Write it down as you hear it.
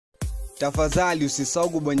Tafadhali usisahau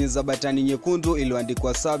kubonyeza batani nyekundu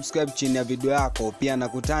iliyoandikwa subscribe chini ya video yako, pia na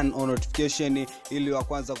kuturn on notification ili wa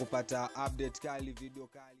kwanza kupata update kali, video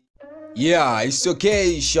kali. Yeah, it's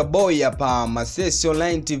okay, shaboy hapa Masesyo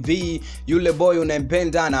Online TV, yule boy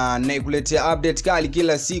unayempenda na naikuletea update kali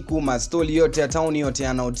kila siku, mastori yote ya town yote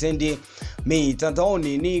yanayotendi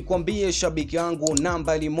mitandaoni. Ni kwambie shabiki wangu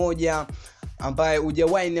nambari 1 ambaye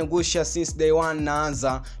hujawahi niangusha since day one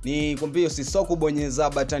naanza, ni kwambie usisahau kubonyeza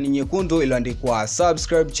batani nyekundu iliyoandikwa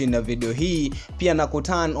subscribe chini ya video hii, pia na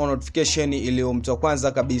kuturn on notification ili mtu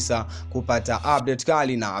kwanza kabisa kupata update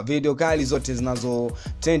kali na video kali zote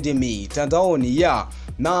zinazotendi mitandaoni. Yeah,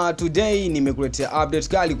 na today nimekuletea update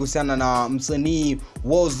kali kuhusiana na msanii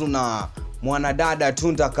Whozu na mwanadada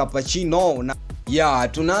Tunda Cappuccino.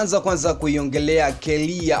 Tunaanza kwanza kuiongelea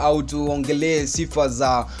kelia au tuongelee sifa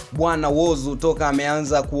za bwana Whozu toka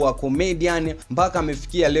ameanza kuwa comedian mpaka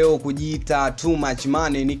amefikia leo kujiita too much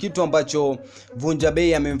money. Ni kitu ambacho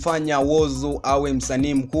Vunjika amemfanya Whozu awe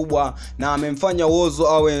msanii mkubwa na amemfanya Whozu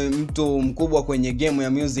awe mtu mkubwa kwenye game ya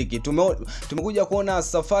music. Tumekuja kuona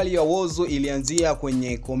safari ya Whozu ilianzia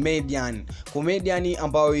kwenye comedian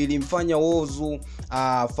ambayo ilimfanya Whozu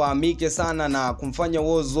fahamike sana na kumfanya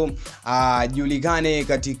Whozu julikane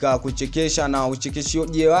katika kuchekesha, na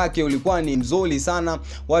uchekeshaji wake ulikuwa ni mzuri sana,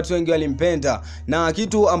 watu wengi walimpenda. Na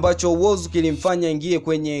kitu ambacho Whozu kilimfanya ingie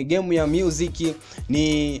kwenye game ya music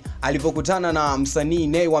ni alipokutana na msanii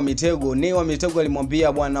Nay wa Mitego. Nay wa Mitego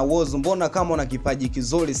alimwambia bwana Whozu, mbona kama una kipaji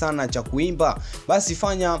kizuri sana cha kuimba, basi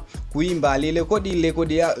fanya kuimba.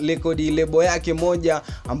 Alirekodi lebo yake moja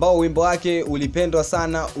ambao wimbo wake ulipendwa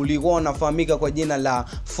sana, ulikuwa unafahamika kwa jina la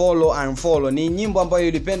Follow and Follow. Ni nyimbo ambayo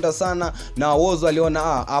ilipendwa sana na Whozu aliona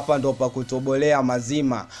hapa ndo pa kutobolea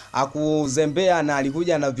mazima, akuzembea na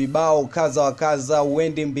alikuja na vibao kaza wa kaza,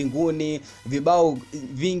 uende mbinguni, vibao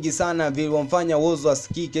vingi sana vilomfanya Whozu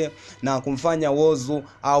asikike na kumfanya Whozu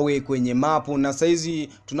awe kwenye mapu. Na saizi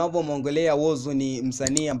tunapomwongelea Whozu ni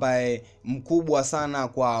msanii ambaye mkubwa sana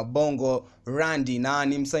kwa Bongo Randi, na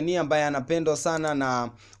ni msanii ambaye anapendwa sana na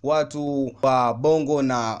watu wa Bongo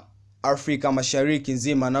na Afrika Mashariki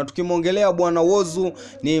nzima. Na tukimwongelea bwana Whozu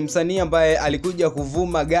ni msanii ambaye alikuja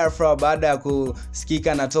kuvuma ghafla baada ya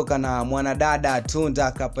kusikika natoka na mwanadada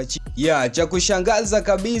Tunda Cappuccino. Cha kushangaza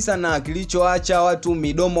kabisa na kilichoacha watu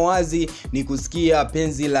midomo wazi ni kusikia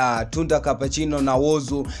penzi la Tunda Cappuccino na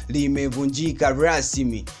Whozu limevunjika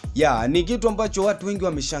rasmi. Ni kitu ambacho watu wengi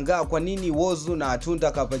wameshangaa, kwa nini Whozu na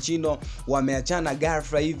Tunda Cappuccino wameachana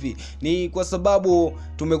ghafla hivi. Ni kwa sababu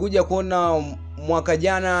tumekuja kuona mwaka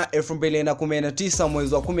jana 2019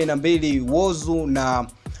 mwezi wa 12 Whozu na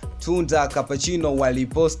Tunda Cappuccino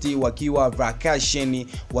waliposti wakiwa vacation,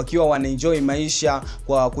 wakiwa wanaenjoy maisha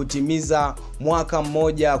kwa kutimiza mwaka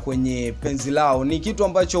mmoja kwenye penzi lao. Ni kitu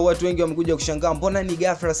ambacho watu wengi wamekuja kushangaa, mbona ni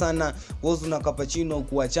ghafla sana Whozu na Cappuccino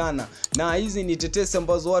kuachana. Na hizi ni tetesi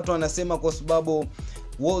ambazo watu wanasema kwa sababu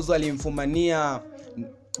Whozu alimfumania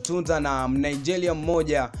Tunda na Nigeria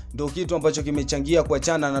mmoja, ndio kitu ambacho kimechangia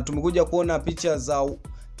kuachana. Na tumekuja kuona picha za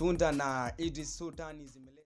Tunda na IDRIS SULTAN